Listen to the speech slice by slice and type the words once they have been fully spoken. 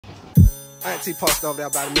Auntie posted over there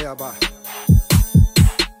by the mailbox.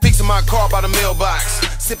 Fixing my car by the mailbox.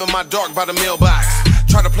 Sipping my dark by the mailbox.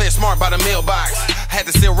 Try to play it smart by the mailbox. Had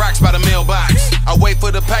to sell rocks by the mailbox. I wait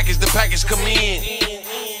for the package come in.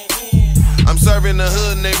 I'm serving the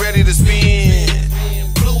hood and they ready to spin.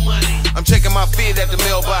 I'm checking my feed at the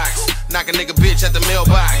mailbox. Knock a nigga bitch at the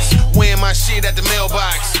mailbox. Weighing my shit at the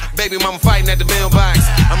mailbox. Baby mama fighting at the mailbox.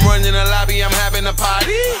 I'm running the lobby, I'm having a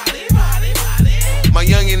party. My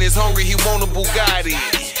youngin' is hungry, he want a Bugatti.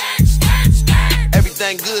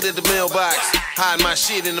 Everything good at the mailbox. Hide my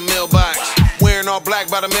shit in the mailbox. Wearing all black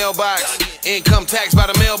by the mailbox. Income tax by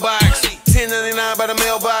the mailbox. 1099 by the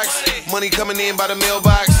mailbox. Money coming in by the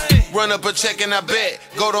mailbox. Run up a check and I bet.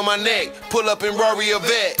 Gold on my neck. Pull up in Rory or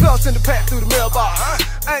vet. Belts in the pack through the mailbox.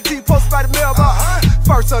 Auntie posted by the mailbox.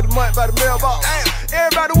 First of the month by the mailbox.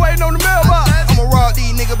 Everybody waiting on the mailbox. I'ma rob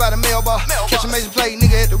these niggas by the mailbox. Catch a major play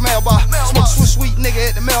nigga at the mailbox. Smoke swish sweet nigga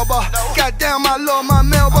at the mailbox. Goddamn, I love my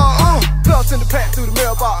mailbox. Belts in the pack through the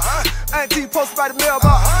mailbox. Auntie posted by the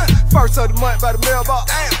mailbox. First of the month by the mailbox.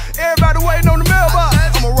 Everybody waiting on the mailbox.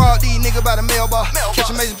 I'ma rob these niggas by the mailbox.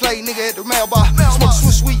 Catch a major play nigga at the mailbox. Smoke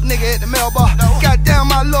swish sweet nigga at the mailbox.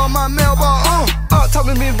 Goddamn, I love my mailbox.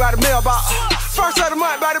 Talking to me by the mailbox. First of the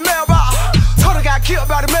month by the mailbox. Told her got killed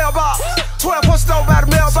by the mailbox. 12 posted over by the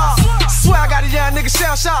mailbox. Swear I got a young nigga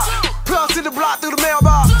shell shot. Plus in the block through the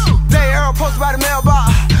mailbox. Earl posted by the mailbox.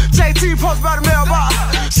 JT posted by the mailbox.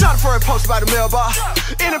 Shot for it posted by the mailbox.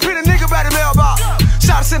 Independent nigga by the mailbox.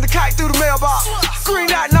 Shot to send the kite through the mailbox. Green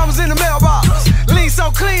dot numbers in the mailbox. Lean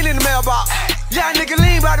so clean in the mailbox. Young nigga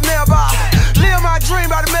lean by the mailbox. Live my dream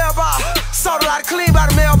by the mailbox. Sold a lot of clean by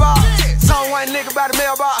the mailbox. Zone 1 nigga by the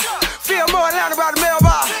mailbox. Feel more Atlanta by the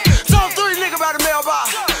mailbox. Zone 3 nigga by the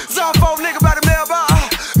mailbox. Zone 4 nigga by the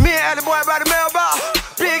mailbox. Me and Ellie boy by the mailbox.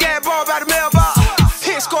 Big ass boy by the mailbox.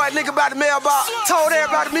 Hit squad nigga by the mailbox. Told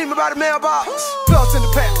everybody to meet me by the mailbox. Belts in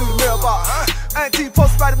the pack through the mailbox. Auntie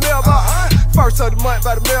posted by the mailbox. First of the month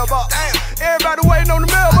by the mailbox. Everybody waiting on the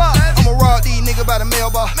mailbox. I'ma rob these niggas by the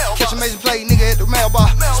mailbox. Catch a major play nigga at the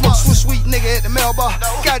mailbox. Smoke swish sweet nigga at the mailbox.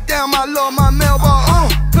 Goddamn, I love my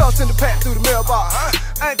mailbox. Belts in the pack through the mailbox.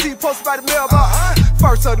 Auntie posted by the mailbox.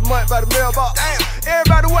 First of the month by the mailbox.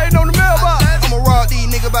 Everybody waiting on the mailbox. I'ma rob these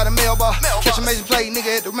niggas by the mailbox. Catch a major play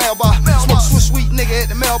nigga at the mailbox. Smoke swish sweet nigga at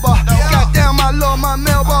the mailbox. Goddamn, I love my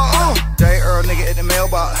mailbox. Earl nigga at the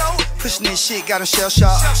mailbox. Pushing this shit, got him shell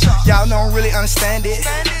shocked. Y'all don't really understand it.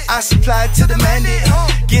 I supply to demand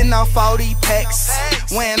it. Getting off all these packs.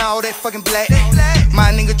 Wearing all that fucking black.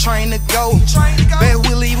 My nigga train to go. Bet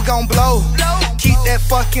we leave, we gon' blow. Keep that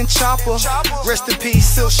fucking chopper. Rest in peace,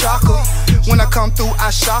 Silk Shocker. When I come through, I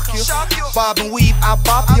shock you. Bob and weave, I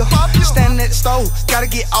bop you. Standing at the stove, gotta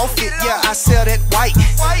get off it. Yeah, I sell that white.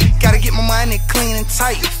 Gotta get my money clean and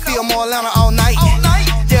tight. Feel more Atlanta all night.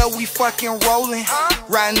 Yeah, we fucking rolling.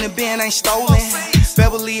 Riding the bin ain't stolen.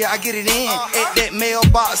 Beverly, I get it in. At that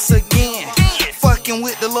mailbox again. Fucking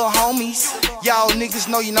with the little homies. Y'all niggas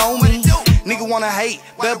know you know me. Nigga wanna hate,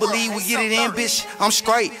 better believe we get it in, bitch. I'm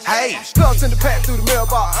straight, hey. Belts in the pack through the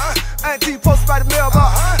mailbox. Auntie posted by the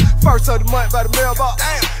mailbox. First of the month by the mailbox.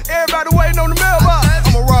 Everybody waiting on the mailbox.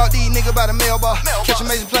 I'ma rob these niggas by the mailbox. Catch a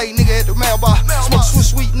major play nigga at the mailbox. Smoke swish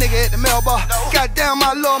sweet nigga at the mailbox. Goddamn,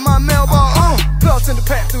 I love my mailbox. Belts in the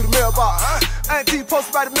pack through the mailbox. Auntie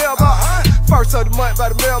posted by the mailbox. First of the month by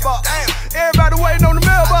the mailbox. Everybody waiting on the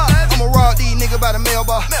mailbox. I'ma rob these niggas by the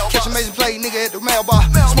mailbox. Catch a major play nigga at the mailbox.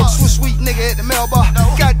 Smoke swish sweet nigga at the mailbox.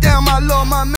 Goddamn, I love my mailbox.